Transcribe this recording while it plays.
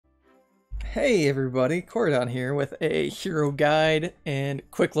Hey everybody, Cordon here with a hero guide and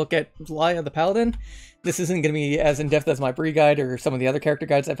quick look at Laia the Paladin. This isn't going to be as in-depth as my Bree guide or some of the other character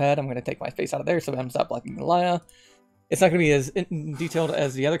guides I've had. I'm going to take my face out of there so I'm stop blocking Laia. It's not going to be as detailed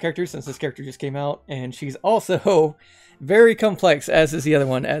as the other characters since this character just came out, and she's also very complex, as is the other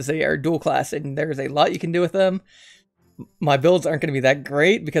one, as they are dual class, and there's a lot you can do with them. My builds aren't going to be that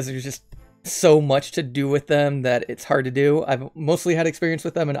great because there's just so much to do with them that it's hard to do. I've mostly had experience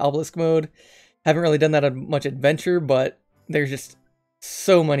with them in Obelisk mode. Haven't really done that on much adventure, but there's just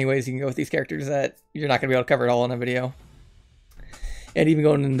so many ways you can go with these characters that you're not going to be able to cover it all in a video. And even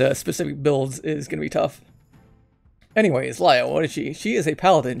going into specific builds is going to be tough. Anyways, Laia, what is she? She is a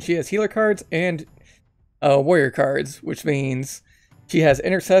paladin. She has healer cards and warrior cards, which means she has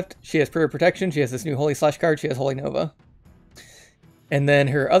intercept, she has prayer protection, she has this new holy slash card, she has holy nova. And then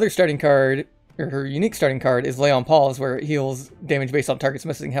her other starting card, or her unique starting card, is Lay on Pause, where it heals damage based on target's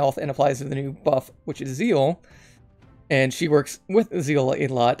missing health and applies the new buff, which is Zeal. And she works with Zeal a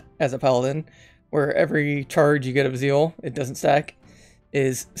lot as a paladin, where every charge you get of Zeal, it doesn't stack,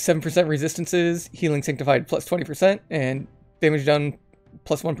 is 7% resistances, healing sanctified plus 20%, and damage done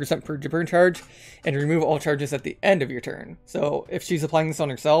plus 1% per burn charge, and remove all charges at the end of your turn. So if she's applying this on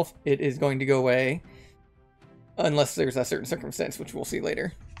herself, it is going to go away. Unless there's a certain circumstance, which we'll see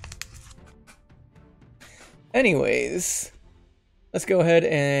later. Anyways, let's go ahead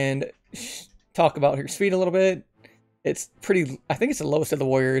and talk about her speed a little bit. It's pretty, I think it's the lowest of the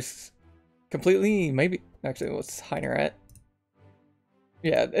warriors. Completely, maybe, actually, what's Heiner at?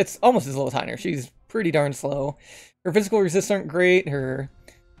 Yeah, it's almost as low as Heiner. She's pretty darn slow. Her physical resists aren't great. Her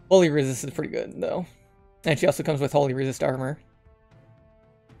holy resist is pretty good, though. And she also comes with holy resist armor.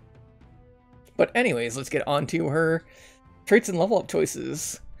 But anyways, let's get on to her traits and level up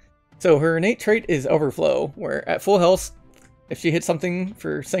choices. So her innate trait is Overflow, where at full health, if she hits something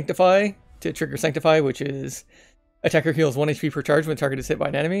for Sanctify, to trigger Sanctify, which is attacker heals 1 HP per charge when target is hit by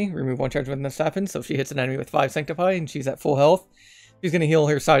an enemy, remove 1 charge when this happens. So if she hits an enemy with 5 Sanctify and she's at full health, she's going to heal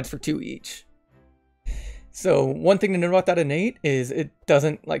her sides for 2 each. So one thing to note about that innate is it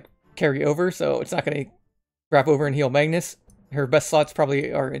doesn't like carry over, so it's not going to wrap over and heal Magnus. Her best slots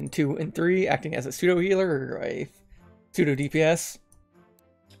probably are in 2 and 3, acting as a pseudo healer or a pseudo DPS.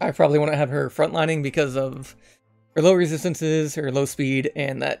 I probably want to have her frontlining because of her low resistances, her low speed,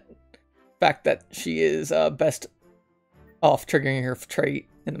 and that fact that she is best off triggering her trait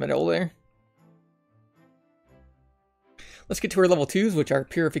in the middle there. Let's get to her level 2s, which are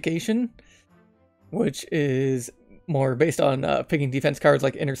Purification, which is more based on picking defense cards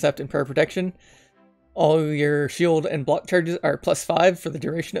like Intercept and Prayer Protection. All your shield and block charges are +5 for the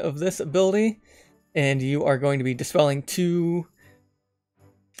duration of this ability, and you are going to be dispelling 2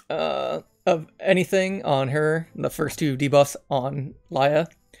 of anything on her, the first 2 debuffs on Laia.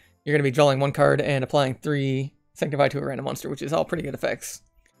 You're going to be drawing 1 card and applying 3 Sanctify to a random monster, which is all pretty good effects.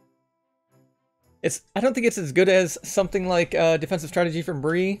 I don't think it's as good as something like Defensive Strategy from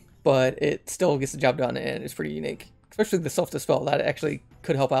Bree, but it still gets the job done and it's pretty unique. Especially the self-dispel, that actually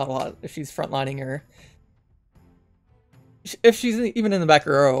could help out a lot if she's frontlining her. If she's even in the back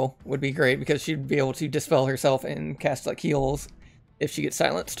row, would be great because she'd be able to dispel herself and cast like heals if she gets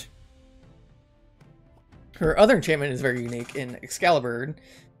silenced. Her other enchantment is very unique in Excalibur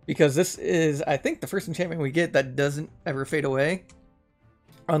because this is, I think, the first enchantment we get that doesn't ever fade away.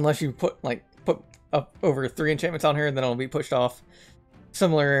 Unless you put up over 3 enchantments on her and then it'll be pushed off.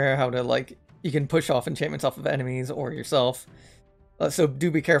 Similar how to like, you can push off enchantments off of enemies or yourself. So do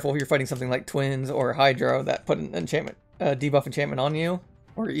be careful if you're fighting something like Twins or Hydra that put an enchantment, debuff enchantment on you,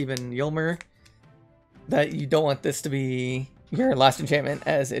 or even Ylmer, that you don't want this to be your last enchantment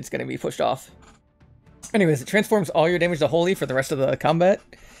as it's going to be pushed off. Anyways, it transforms all your damage to holy for the rest of the combat.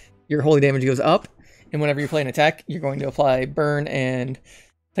 Your holy damage goes up, and whenever you play an attack, you're going to apply burn and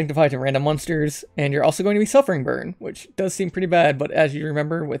sanctify to random monsters, and you're also going to be suffering burn, which does seem pretty bad, but as you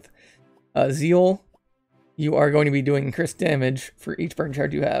remember with Zeal, you are going to be doing increased damage for each burn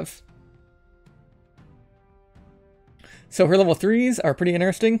charge you have. So her level 3s are pretty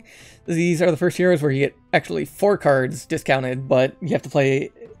interesting. These are the first heroes where you get actually 4 cards discounted, but you have to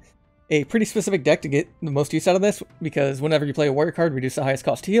play a pretty specific deck to get the most use out of this, because whenever you play a warrior card, reduce the highest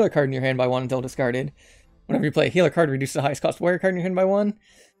cost healer card in your hand by 1 until discarded. Whenever you play a healer card, reduce the highest cost warrior card in your hand by 1.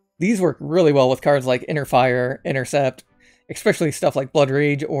 These work really well with cards like Inner Fire, Intercept, especially stuff like Blood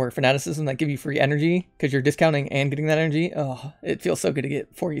Rage or Fanaticism that give you free energy, because you're discounting and getting that energy. Oh, it feels so good to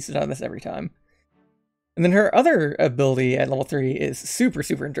get 4 uses out of this every time. And then her other ability at level 3 is super,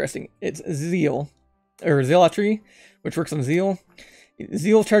 super interesting. It's Zeal, or Zealotry, which works on Zeal.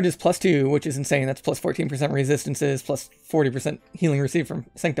 Zeal charges +2, which is insane. That's plus 14% resistances, plus 40% healing received from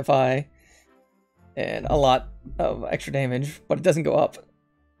Sanctify. and a lot of extra damage, but it doesn't go up.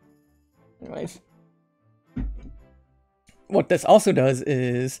 Anyways. What this also does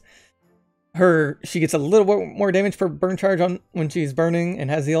is she gets a little bit more damage per burn charge on when she's burning and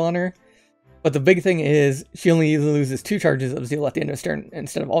has Zeal on her. But the big thing is she only loses 2 charges of Zeal at the end of this turn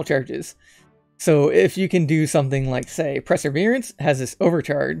instead of all charges. So if you can do something like, say, Perseverance has this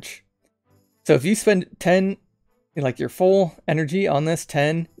overcharge. So if you spend 10, like your full energy on this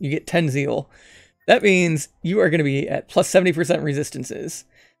 10, you get 10 Zeal. That means you are going to be at plus 70% resistances.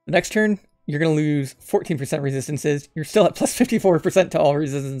 The next turn, you're going to lose 14% resistances. You're still at plus 54% to all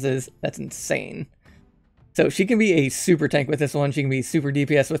resistances. That's insane. So she can be a super tank with this one. She can be super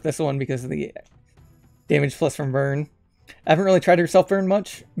DPS with this one because of the damage plus from burn. I haven't really tried her self-burn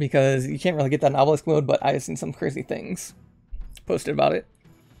much because you can't really get that in Obelisk mode, but I've seen some crazy things posted about it.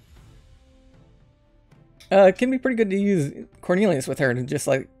 It can be pretty good to use Cornelius with her, just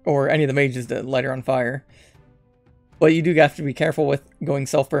like, or any of the mages to light her on fire. But you do have to be careful with going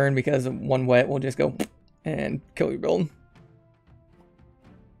self-burn because one wet will just go and kill your build.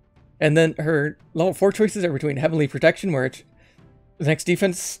 And then her level 4 choices are between Heavenly Protection, where it's the next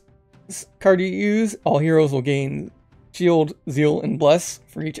defense card you use, all heroes will gain Shield, Zeal, and Bless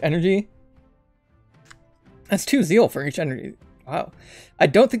for each energy. That's 2 Zeal for each energy. Wow. I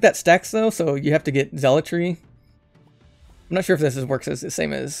don't think that stacks though, so you have to get Zealotry. I'm not sure if this works as the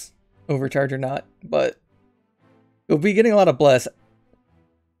same as Overcharge or not, but you'll be getting a lot of Bless.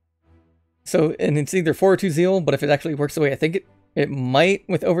 So, and it's either 4 or 2 Zeal, but if it actually works the way I think it might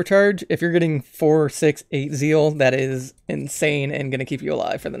with Overcharge, if you're getting 4, 6, 8 Zeal, that is insane and going to keep you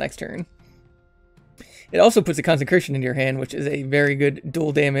alive for the next turn. It also puts a Consecration into your hand, which is a very good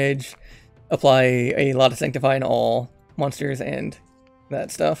dual damage. Apply a lot of Sanctify in all monsters and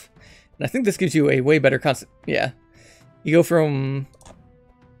that stuff. And I think this gives you a way better yeah. You go from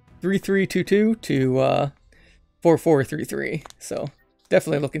 3-3-2-2 to 4-4-3-3. So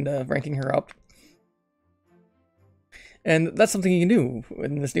definitely looking to ranking her up. And that's something you can do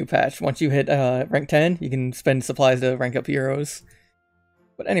in this new patch. Once you hit rank 10, you can spend supplies to rank up heroes.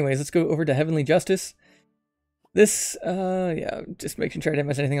 But anyways, let's go over to Heavenly Justice. This, yeah, just making sure I didn't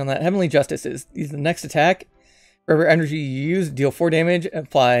miss anything on that. Heavenly Justice is the next attack. For every energy you use, deal 4 damage,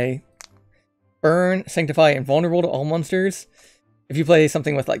 apply Burn, Sanctify, and Vulnerable to all monsters. If you play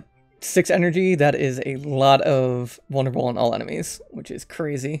something with like 6 energy, that is a lot of Vulnerable on all enemies, which is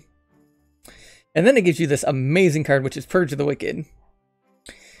crazy. And then it gives you this amazing card, which is Purge of the Wicked.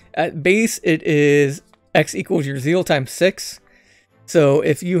 At base, it is X equals your Zeal times 6. So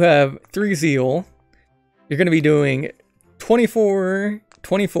if you have 3 Zeal, you're going to be doing 24,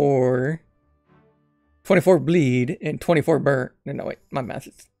 24, 24 bleed, and 24 burn. No, wait, my math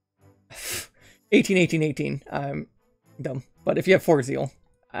is 18, 18, 18. I'm dumb. But if you have 4 Zeal,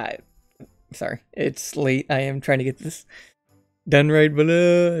 sorry, it's late. I am trying to get this done right, but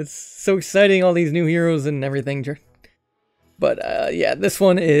it's so exciting, all these new heroes and everything. But yeah, this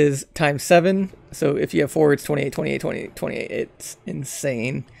one is times 7. So if you have 4, it's 28, 28, 28, 28. It's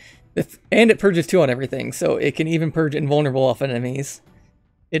insane. And it purges 2 on everything, so it can even purge invulnerable off enemies.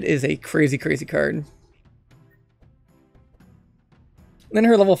 It is a crazy, crazy card. Then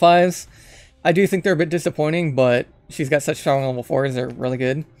her level 5s, I do think they're a bit disappointing, but she's got such strong level 4s, they're really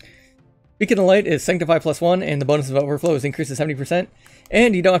good. Beacon of Light is Sanctify +1, and the bonus of Overflow is increased to 70%.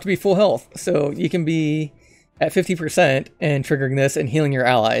 And you don't have to be full health, so you can be at 50% and triggering this and healing your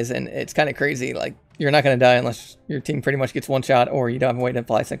allies, and it's kind of crazy. Like, you're not going to die unless your team pretty much gets one shot or you don't have a way to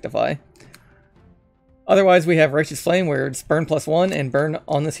apply Sanctify. Otherwise, we have Righteous Flame, where it's Burn +1, and Burn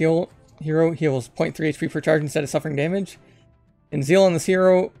on this hero heals 0.3 HP per charge instead of suffering damage. And Zeal on this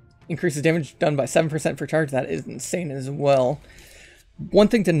hero increases damage done by 7% per charge. That is insane as well. One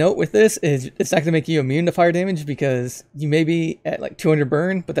thing to note with this is it's not going to make you immune to fire damage because you may be at like 200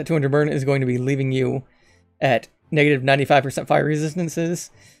 burn, but that 200 burn is going to be leaving you at negative 95% fire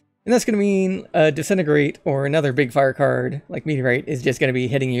resistances. And that's going to mean Disintegrate or another big fire card like Meteorite is just going to be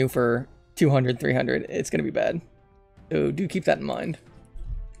hitting you for 200, 300. It's going to be bad. So do keep that in mind.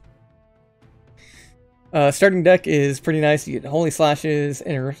 Starting deck is pretty nice. You get Holy Slashes,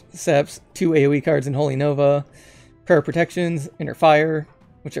 Intercepts, 2 AoE cards in Holy Nova, Prayer of Protections, Inner Fire,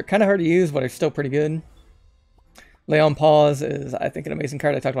 which are kind of hard to use, but are still pretty good. Lay on Pause is, I think, an amazing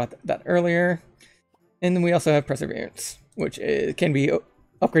card. I talked about that earlier. And then we also have Perseverance, which can be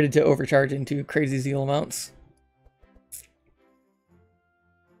upgraded to overcharge into crazy Zeal amounts.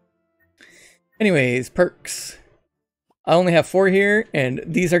 Anyways, perks. I only have 4 here, and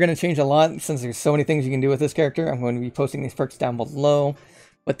these are going to change a lot since there's so many things you can do with this character. I'm going to be posting these perks down below,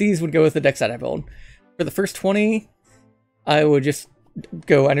 but these would go with the deck that I build. For the first 20, I would just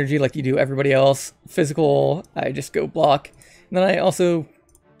go energy like you do everybody else. Physical, I just go block. And then I also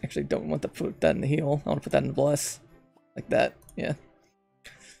actually don't want to put that in the heal. I want to put that in the bless. Like that, yeah.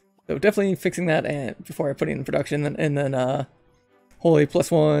 So definitely fixing that and before I put it in production. And then Holy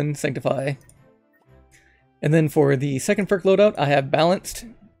 +1, Sanctify. And then for the second perk loadout, I have Balanced,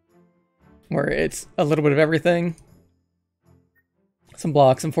 where it's a little bit of everything. Some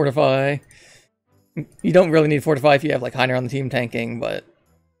block, some Fortify. You don't really need Fortify if you have like Heiner on the team tanking, but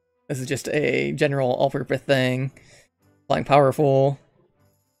this is just a general all-purpose thing. Flying Powerful.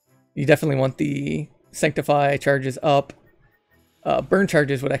 You definitely want the Sanctify charges up. Burn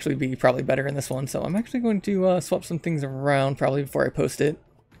charges would actually be probably better in this one, so I'm actually going to swap some things around probably before I post it.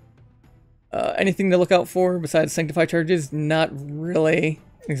 Anything to look out for besides Sanctify charges? Not really.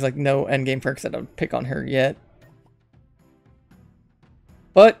 There's like no endgame perks that I'd pick on her yet.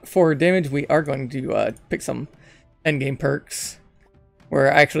 But for damage, we are going to pick some endgame perks,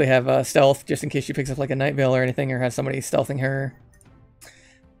 where I actually have stealth, just in case she picks up like a Night Veil or anything, or has somebody stealthing her.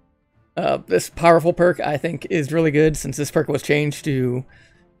 This powerful perk, I think, is really good, since this perk was changed to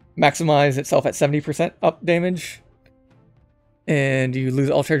maximize itself at 70% up damage. And you lose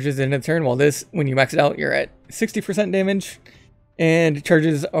all charges in a turn, while this, when you max it out, you're at 60% damage. And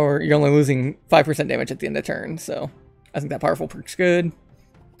charges are, you're only losing 5% damage at the end of the turn, so I think that powerful perk's good.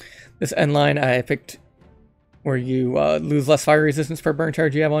 This end line I picked where you lose less fire resistance per burn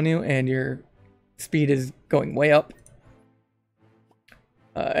charge you have on you, and your speed is going way up.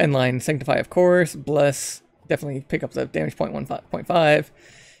 End line Sanctify, of course. Bless, definitely pick up the damage point 1.5.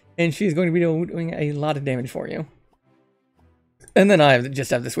 And she's going to be doing a lot of damage for you. And then I just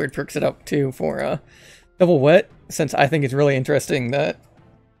have this weird perk set up too for Double Wet, since I think it's really interesting that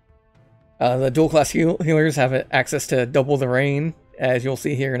the dual class healers have access to double the rain, as you'll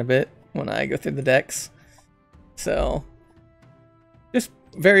see here in a bit when I go through the decks. So, just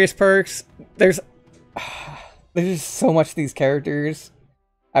various perks. There's just so much of these characters.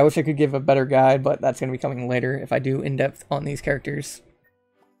 I wish I could give a better guide, but that's going to be coming later if I do in-depth on these characters.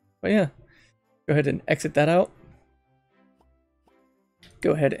 But yeah, go ahead and exit that out.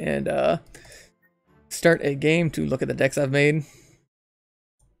 Go ahead and start a game to look at the decks I've made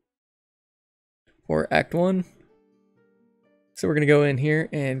for Act 1. So we're going to go in here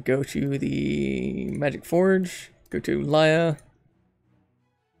and go to the Magic Forge, go to Laia.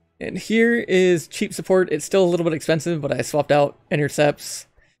 And here is cheap support. It's still a little bit expensive, but I swapped out Intercepts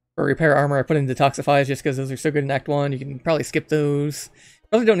for Repair Armor. I put in Detoxifies just because those are so good in Act 1. You can probably skip those.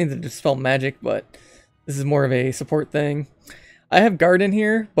 Probably don't need to Dispel Magic, but this is more of a support thing. I have Guard in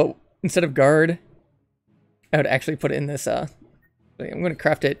here, but instead of Guard, I would actually put it in this, I'm going to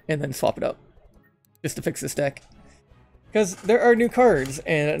craft it and then swap it up, just to fix this deck. Because there are new cards,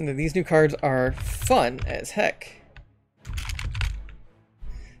 and these new cards are fun as heck.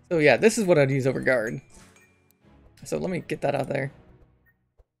 So yeah, this is what I'd use over Guard. So let me get that out there.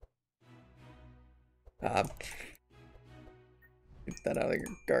 Get that out of there,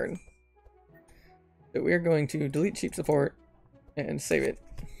 Guard. So we are going to delete cheap support and save it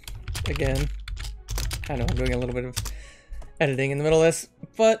again. I know I'm doing a little bit of editing in the middle of this,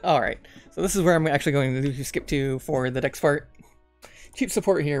 but alright. So this is where I'm actually going to skip to for the next part. Cheap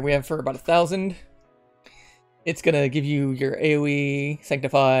support here we have for about 1,000. It's going to give you your AoE,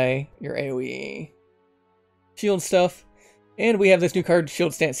 Sanctify, your AoE shield stuff. And we have this new card,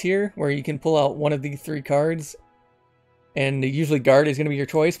 Shield Stance here, where you can pull out one of the 3 cards. And usually Guard is going to be your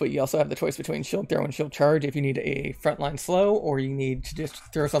choice, but you also have the choice between Shield Throw and Shield Charge if you need a frontline slow, or you need to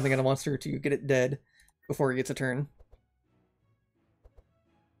just throw something at a monster to get it dead before it gets a turn.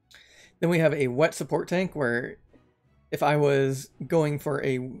 Then we have a Wet support tank, where if I was going for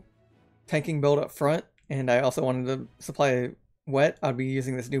a tanking build up front, and I also wanted to supply Wet, I'd be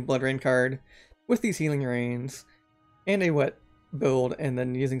using this new Blood Rain card with these Healing Rains, and a Wet build, and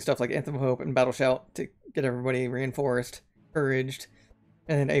then using stuff like Anthem of Hope and Battle Shout to get everybody reinforced, encouraged,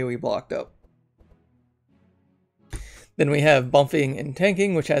 and then AoE blocked up. Then we have Bumping and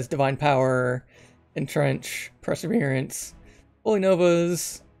Tanking, which has Divine Power, Entrench, Perseverance, Holy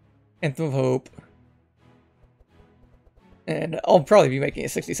Novas, Anthem of Hope, and I'll probably be making a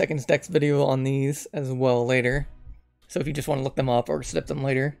 60 seconds Dex video on these as well later, so if you just want to look them up or step them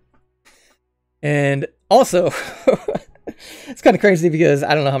later. And also, it's kind of crazy because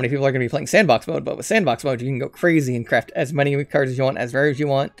I don't know how many people are going to be playing Sandbox mode, but with Sandbox mode you can go crazy and craft as many cards as you want, as rare as you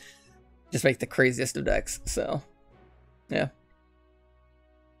want, just make the craziest of decks. So yeah,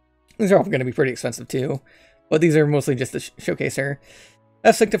 these are all going to be pretty expensive too, but these are mostly just to showcase her.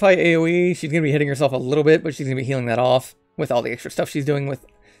 That's Sanctify AoE. She's going to be hitting herself a little bit, but she's going to be healing that off with all the extra stuff she's doing with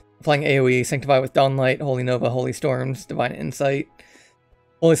applying AoE. Sanctify with Dawnlight, Holy Nova, Holy Storms, Divine Insight.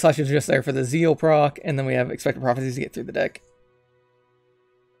 Holy Slash is just there for the Zeal proc, and then we have Expected Prophecies to get through the deck.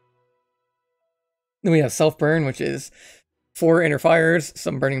 Then we have Self Burn, which is 4 Inner Fires,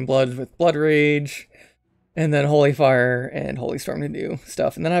 some Burning Blood with Blood Rage, and then Holy Fire and Holy Storm to do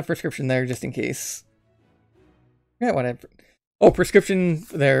stuff. And then I have Prescription there just in case. Yeah, whatever. Oh, Prescription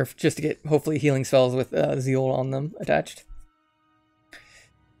there just to get hopefully healing spells with Zeal on them attached.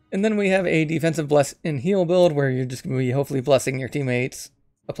 And then we have a defensive Bless and Heal build where you're just going to be hopefully blessing your teammates,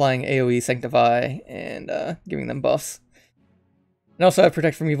 applying AoE Sanctify, and giving them buffs. And also have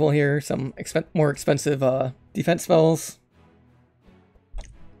Protect from Evil here, some more expensive defense spells.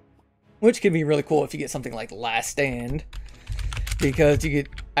 Which can be really cool if you get something like Last Stand, because you get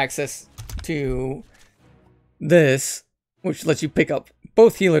access to this, which lets you pick up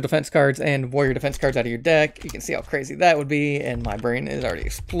both healer defense cards and warrior defense cards out of your deck. You can see how crazy that would be, and my brain is already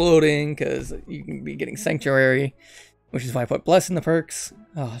exploding because you can be getting Sanctuary, which is why I put Bless in the perks.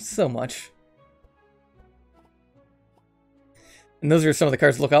 Oh, so much. And those are some of the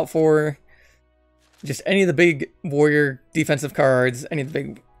cards to look out for. Just any of the big warrior defensive cards, any of the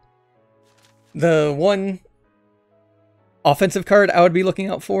big... The one offensive card I would be looking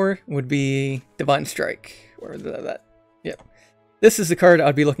out for would be Divine Strike. Where is that? Yep. This is the card I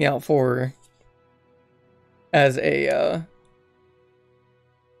would be looking out for as a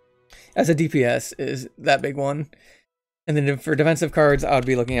DPS, is that big one. And then for defensive cards, I would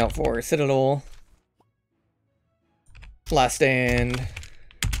be looking out for Citadel, Last Stand,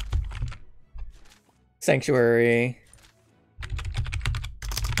 Sanctuary,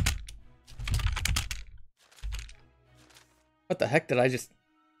 what the heck did I just...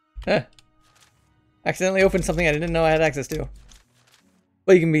 accidentally opened something I didn't know I had access to.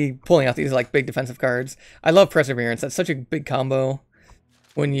 But you can be pulling out these like big defensive cards. I love Perseverance. That's such a big combo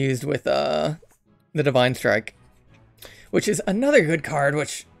when used with the Divine Strike. Which is another good card,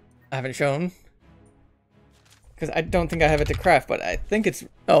 which I haven't shown. Because I don't think I have it to craft, but I think it's...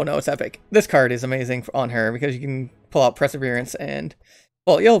 Oh no, it's epic. This card is amazing on her because you can pull out Perseverance and...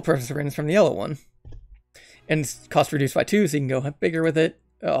 Well, Yellow Perseverance from the yellow one. And it's cost reduced by 2, so you can go bigger with it.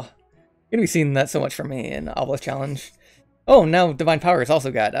 Oh, you're gonna be seeing that so much from me in Obelisk Challenge. Oh, now Divine Power has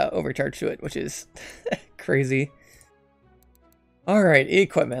also got overcharge to it, which is crazy. Alright,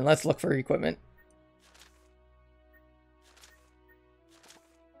 equipment. Let's look for equipment.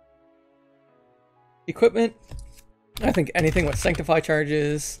 Equipment. I think anything with Sanctify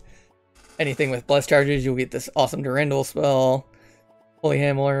charges, anything with Bless charges, you'll get this awesome Durandal spell. Holy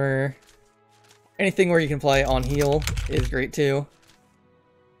Hammer. Anything where you can play on heal is great too.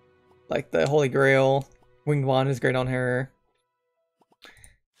 Like the Holy Grail. Winged Wand is great on her.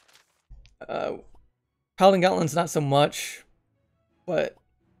 Paladin Gauntlet's not so much, but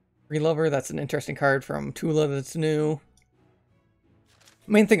Relover, that's an interesting card from Tula that's new.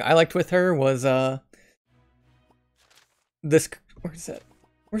 Main thing I liked with her was this... Where's it?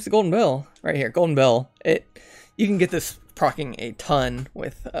 Where's the Golden Bell? Right here, Golden Bell. You can get this proccing a ton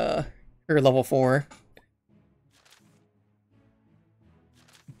with her level 4.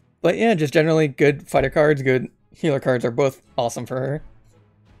 But yeah, just generally good fighter cards, good healer cards are both awesome for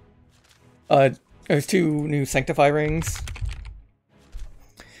her. There's 2 new Sanctify rings.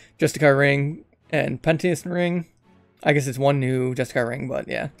 Justicar ring and Pentious ring. I guess it's 1 new Justicar ring, but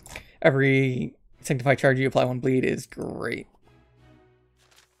yeah. Every Sanctify charge you apply 1 bleed is great.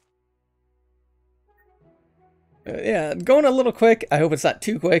 Yeah, going a little quick. I hope it's not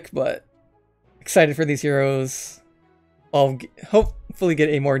too quick, but excited for these heroes. I'll hopefully get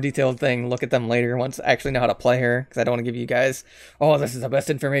a more detailed thing, look at them later once I actually know how to play her, because I don't want to give you guys, oh, this is the best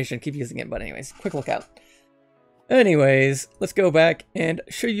information, keep using it, but anyways, quick look out. Anyways, let's go back and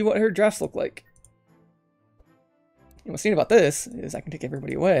show you what her drafts look like. And what's neat about this is I can take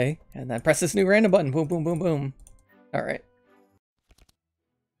everybody away, and then press this new random button, boom, boom, boom, boom. Alright.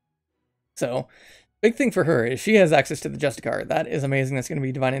 So, big thing for her is she has access to the Justicar. That is amazing, that's going to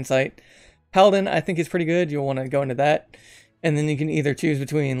be Divine Insight. Paladin, I think, is pretty good. You'll want to go into that. And then you can either choose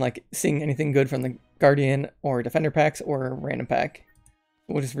between, like, seeing anything good from the Guardian or Defender packs or a random pack.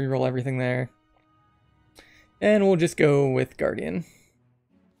 We'll just reroll everything there. And we'll just go with Guardian.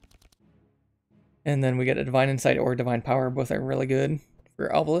 And then we get a Divine Insight or Divine Power. Both are really good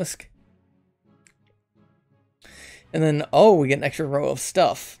for Obelisk. And then, oh, we get an extra row of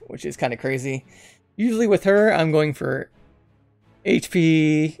stuff, which is kind of crazy. Usually with her, I'm going for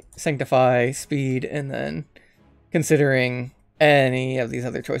HP, Sanctify, Speed, and then considering any of these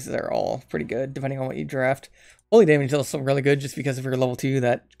other choices are all pretty good, depending on what you draft. Holy Damage is also really good, just because of her level 2,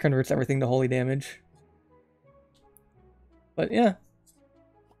 that converts everything to Holy Damage. But yeah.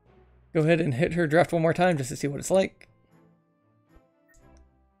 Go ahead and hit her draft one more time, just to see what it's like.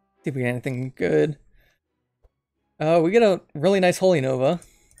 See if we get anything good. We get a really nice Holy Nova.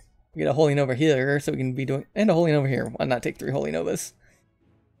 We get a Holy Nova here, so we can be doing... And a Holy Nova here. Why not take 3 Holy Novas?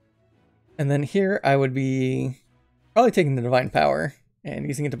 And then here, I would be probably taking the Divine Power and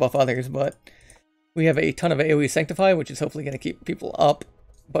using it to buff others, but we have a ton of AoE Sanctify, which is hopefully going to keep people up.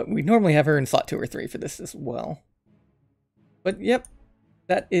 But we normally have her in slot 2 or 3 for this as well. But yep,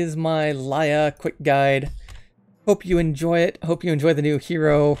 that is my Laia quick guide. Hope you enjoy it. Hope you enjoy the new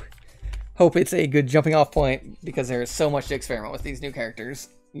hero. Hope it's a good jumping off point, because there's so much to experiment with these new characters.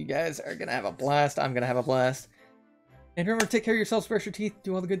 You guys are going to have a blast. I'm going to have a blast. And remember to take care of yourselves, brush your teeth,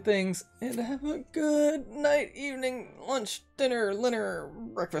 do all the good things, and have a good night, evening, lunch, dinner,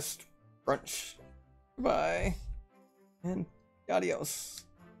 breakfast, brunch. Bye. And adios.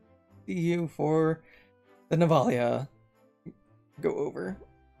 See you for the Navalia go over.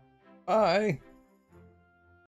 Bye.